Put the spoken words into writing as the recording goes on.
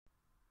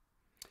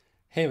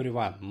Hey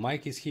everyone,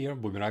 Mike is here,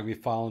 Boomerangme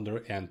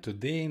founder, and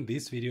today in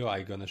this video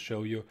I'm gonna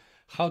show you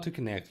how to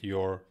connect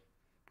your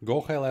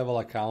GoHighLevel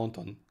account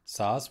on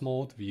SaaS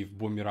mode with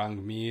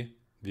Boomerangme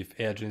with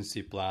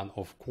agency plan,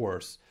 of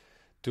course,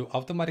 to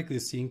automatically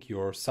sync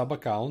your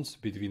sub-accounts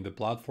between the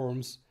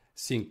platforms,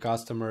 sync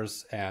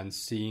customers, and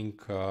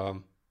sync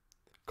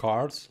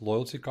cards,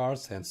 loyalty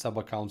cards, and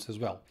sub-accounts as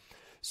well.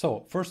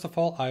 So first of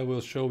all, I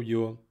will show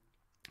you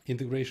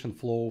integration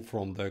flow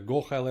from the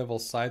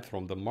GoHighLevel side,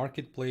 from the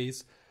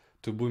marketplace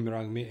to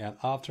Boomerangme, and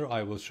after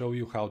I will show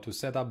you how to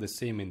set up the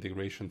same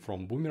integration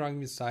from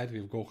Boomerangme side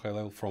with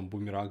GoHighLevel from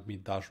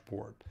Boomerangme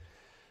dashboard.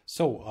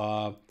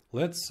 So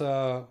let's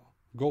go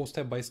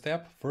step by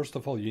step. First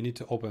of all, you need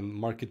to open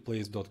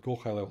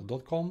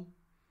marketplace.gohighlevel.com,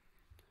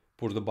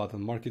 push the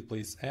button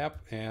Marketplace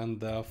app,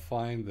 and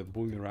find the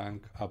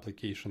Boomerang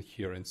application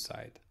here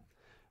inside.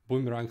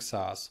 Boomerang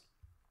SaaS.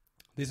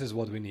 This is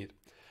what we need.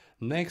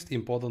 Next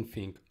important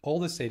thing, all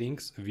the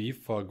settings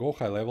with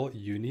GoHighLevel,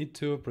 you need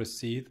to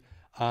proceed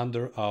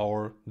under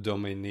our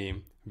domain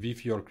name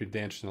with your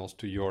credentials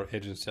to your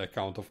agency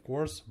account, of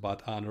course,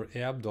 but under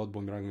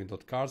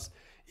app.boomerangme.cars.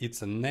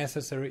 It's a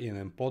necessary and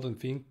important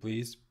thing.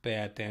 Please pay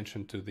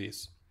attention to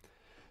this.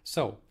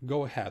 So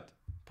go ahead,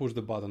 push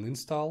the button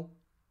install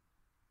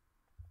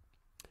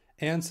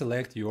and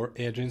select your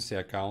agency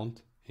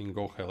account in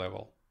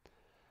GoHighLevel.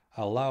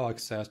 Allow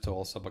access to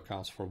all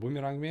sub-accounts for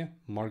Boomerangme.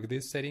 Mark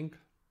this setting.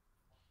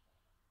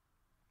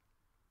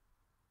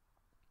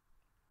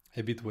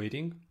 A bit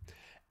waiting.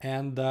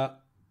 And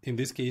in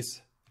this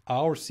case,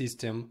 our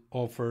system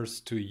offers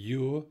to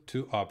you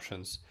two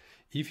options.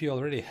 If you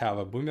already have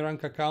a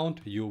Boomerang account,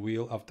 you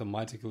will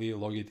automatically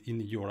log it in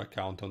your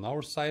account on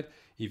our side.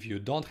 If you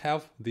don't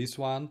have this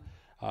one,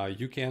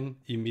 you can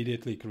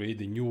immediately create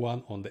the new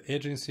one on the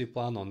agency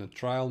plan on the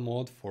trial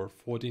mode for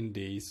 14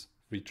 days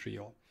free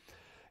trial.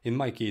 In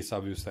my case,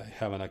 obviously, I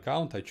have an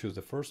account. I choose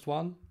the first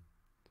one.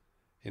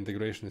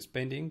 Integration is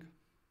pending.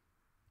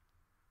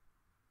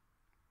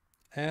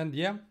 And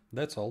yeah,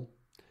 that's all.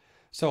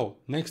 So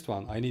next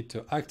one, I need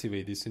to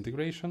activate this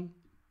integration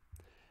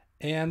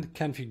and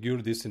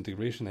configure this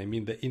integration. I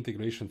mean the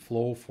integration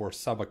flow for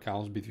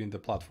sub-accounts between the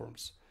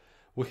platforms.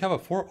 We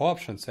have 4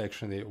 options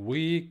actually.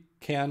 We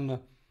can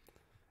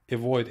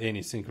avoid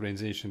any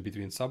synchronization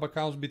between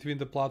sub-accounts between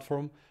the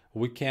platform.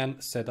 We can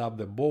set up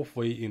the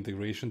both-way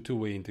integration,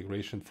 two-way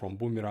integration from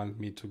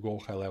Boomerangme to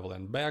GoHighLevel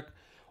and back,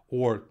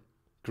 or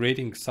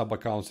creating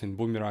sub-accounts in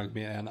Boomerangme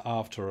and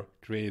after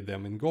create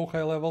them in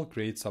GoHighLevel,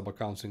 create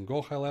sub-accounts in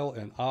GoHighLevel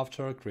and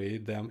after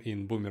create them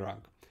in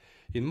Boomerang.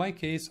 In my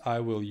case, I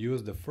will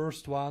use the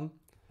first one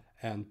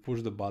and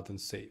push the button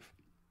save.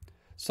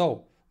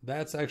 So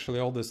that's actually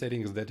all the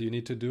settings that you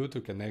need to do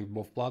to connect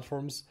both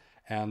platforms.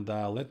 And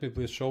let me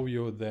please show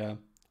you the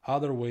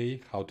other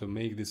way how to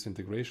make this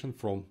integration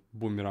from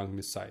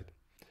Boomerangme side.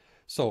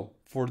 So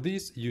for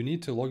this, you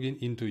need to log in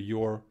into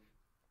your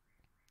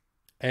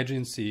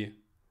agency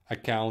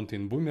account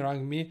in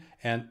Boomerangme,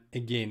 and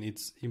again,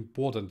 it's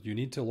important, you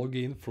need to log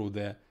in through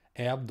the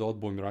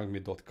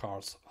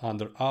app.boomerangme.cars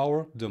under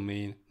our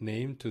domain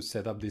name to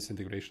set up this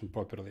integration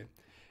properly.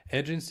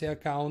 Agency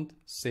account,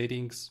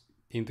 settings,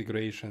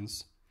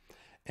 integrations,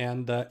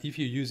 and if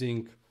you're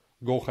using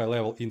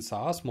GoHighLevel in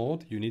SaaS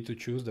mode, you need to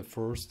choose the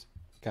first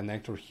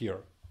connector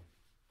here.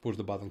 Push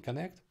the button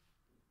connect.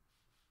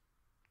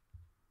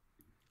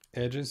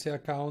 Agency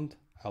account,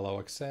 allow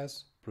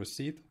access,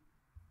 proceed.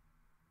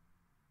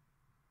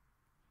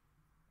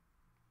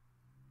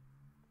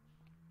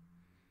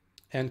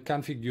 And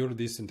configure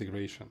this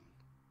integration.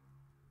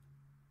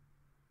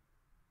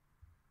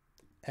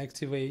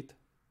 Activate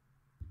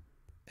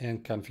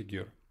and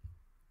configure.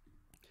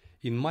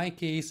 In my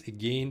case,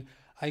 again,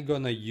 I'm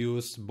gonna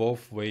use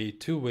both-way,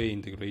 two-way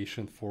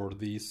integration for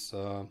this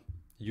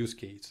use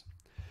case.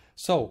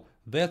 So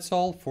that's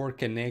all for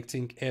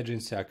connecting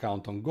agency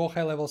account on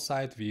GoHighLevel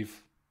side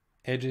with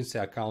agency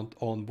account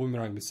on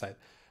Boomerangme side.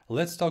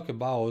 Let's talk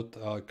about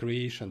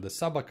creation the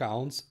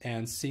sub-accounts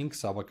and sync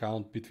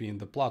sub-account between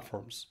the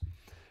platforms.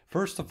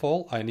 First of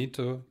all, I need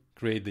to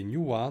create the new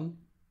one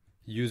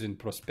using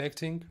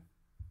prospecting.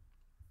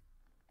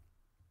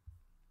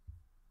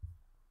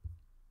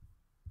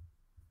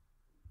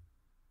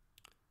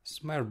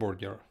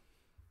 Smashburger.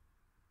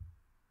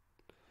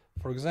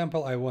 For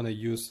example, I want to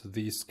use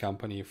this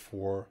company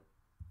for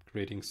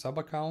creating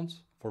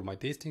sub-accounts for my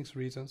tasting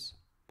reasons.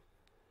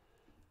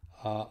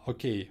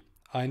 Okay,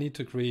 I need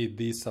to create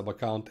this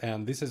sub-account,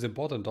 and this is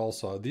important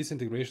also. This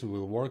integration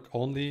will work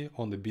only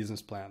on the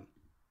business plan.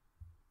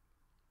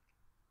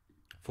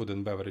 Food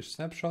and beverage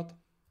snapshot.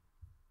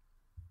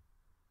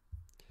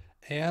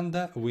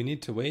 And we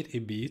need to wait a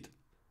bit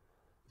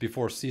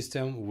before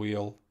system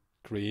will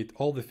create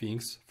all the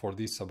things for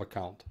this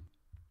sub-account.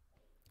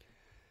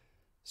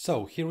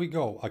 So here we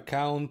go,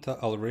 account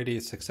already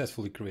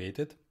successfully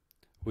created.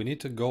 We need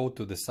to go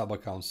to the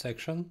sub-account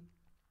section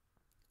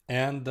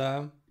and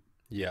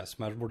yeah,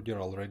 Smashburger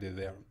already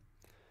there.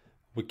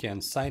 We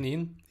can sign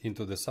in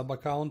into the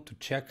sub-account to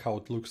check how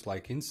it looks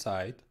like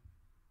inside.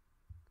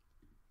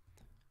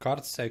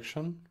 Card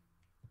section,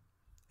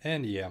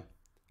 and yeah,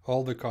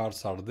 All the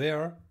cards are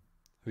there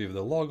with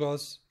the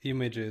logos,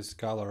 images,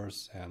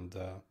 colors, and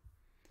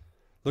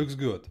looks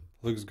good,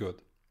 looks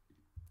good.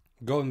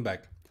 Going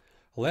back,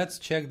 let's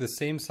check the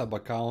same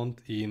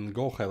sub-account in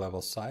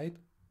GoHighLevel site,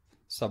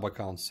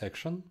 sub-account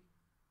section.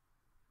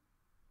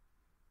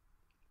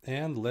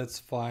 And let's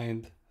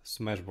find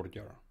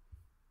Smashburger.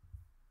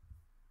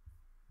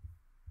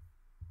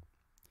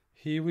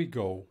 Here we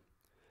go.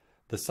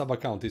 The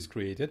sub-account is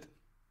created.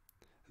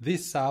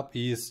 This sub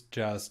is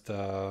just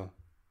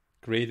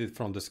created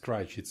from the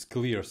scratch. It's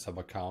clear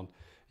sub-account.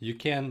 You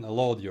can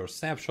load your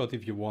snapshot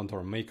if you want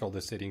or make all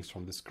the settings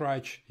from the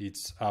scratch.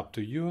 It's up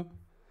to you.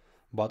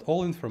 But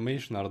all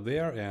information are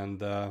there,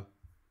 and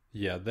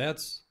yeah,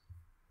 that's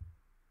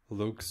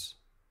looks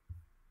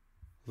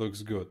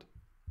good.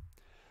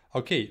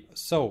 Okay,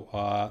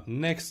 so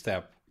next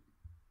step.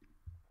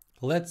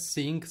 Let's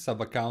sync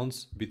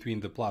sub-accounts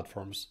between the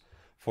platforms.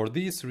 For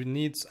this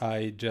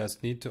I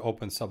just need to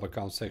open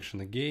sub-account section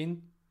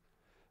again,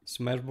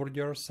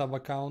 Smashburger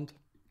sub-account,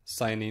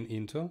 sign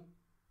into,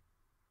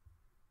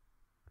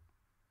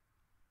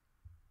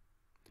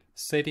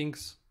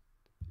 settings,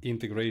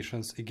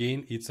 integrations.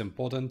 Again, it's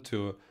important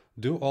to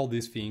do all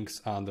these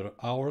things under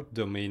our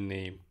domain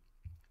name.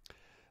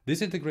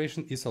 This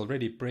integration is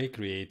already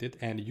pre-created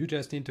and you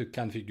just need to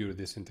configure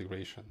this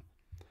integration.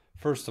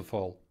 First of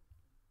all,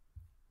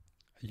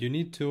 you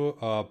need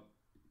to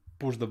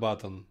push the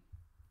button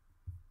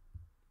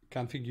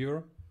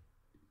configure,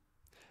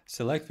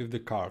 select with the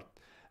card.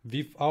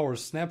 With our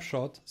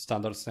snapshot,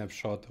 standard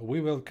snapshot, we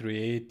will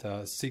create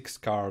 6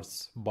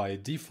 cards by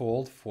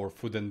default for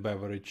food and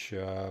beverage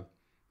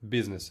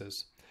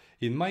businesses.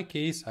 In my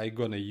case, I'm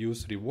gonna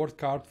use reward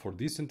card for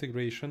this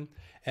integration,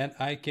 and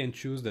I can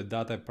choose the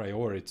data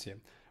priority.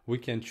 We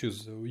can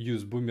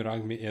use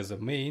Boomerangme as a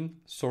main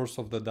source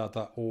of the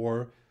data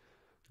or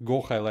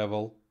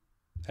GoHighLevel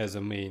as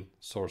a main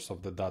source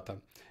of the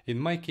data. In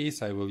my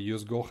case, I will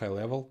use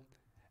GoHighLevel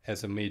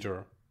as a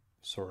major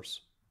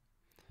source.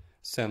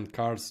 Send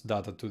cards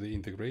data to the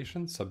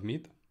integration,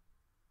 submit.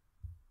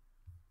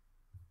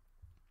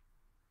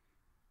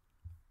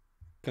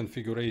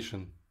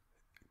 Configuration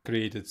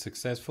created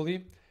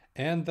successfully,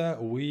 and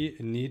we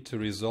need to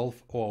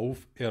resolve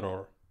OAuth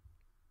error.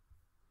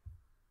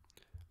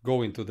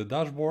 Go into the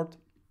dashboard.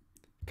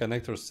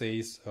 Connector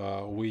says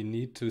we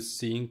need to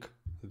sync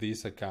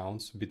these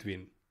accounts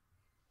between.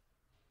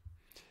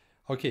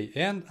 Okay,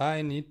 and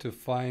I need to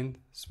find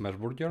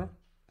Smashburger,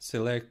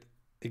 select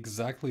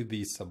exactly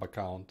this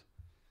sub-account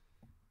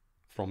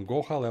from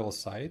GoHighLevel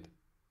site,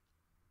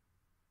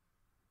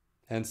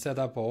 and set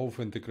up OAuth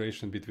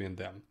integration between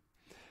them.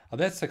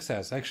 That's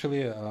success.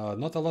 Actually,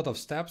 not a lot of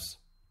steps,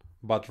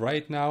 but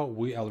right now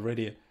we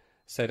already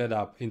set it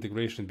up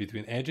integration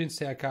between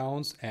agency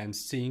accounts and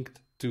synced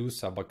 2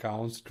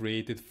 sub-accounts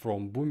created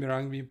from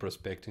Boomerangme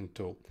prospecting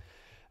tool.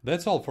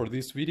 That's all for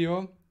this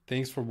video.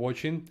 Thanks for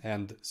watching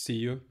and see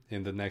you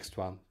in the next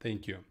one.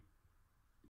 Thank you.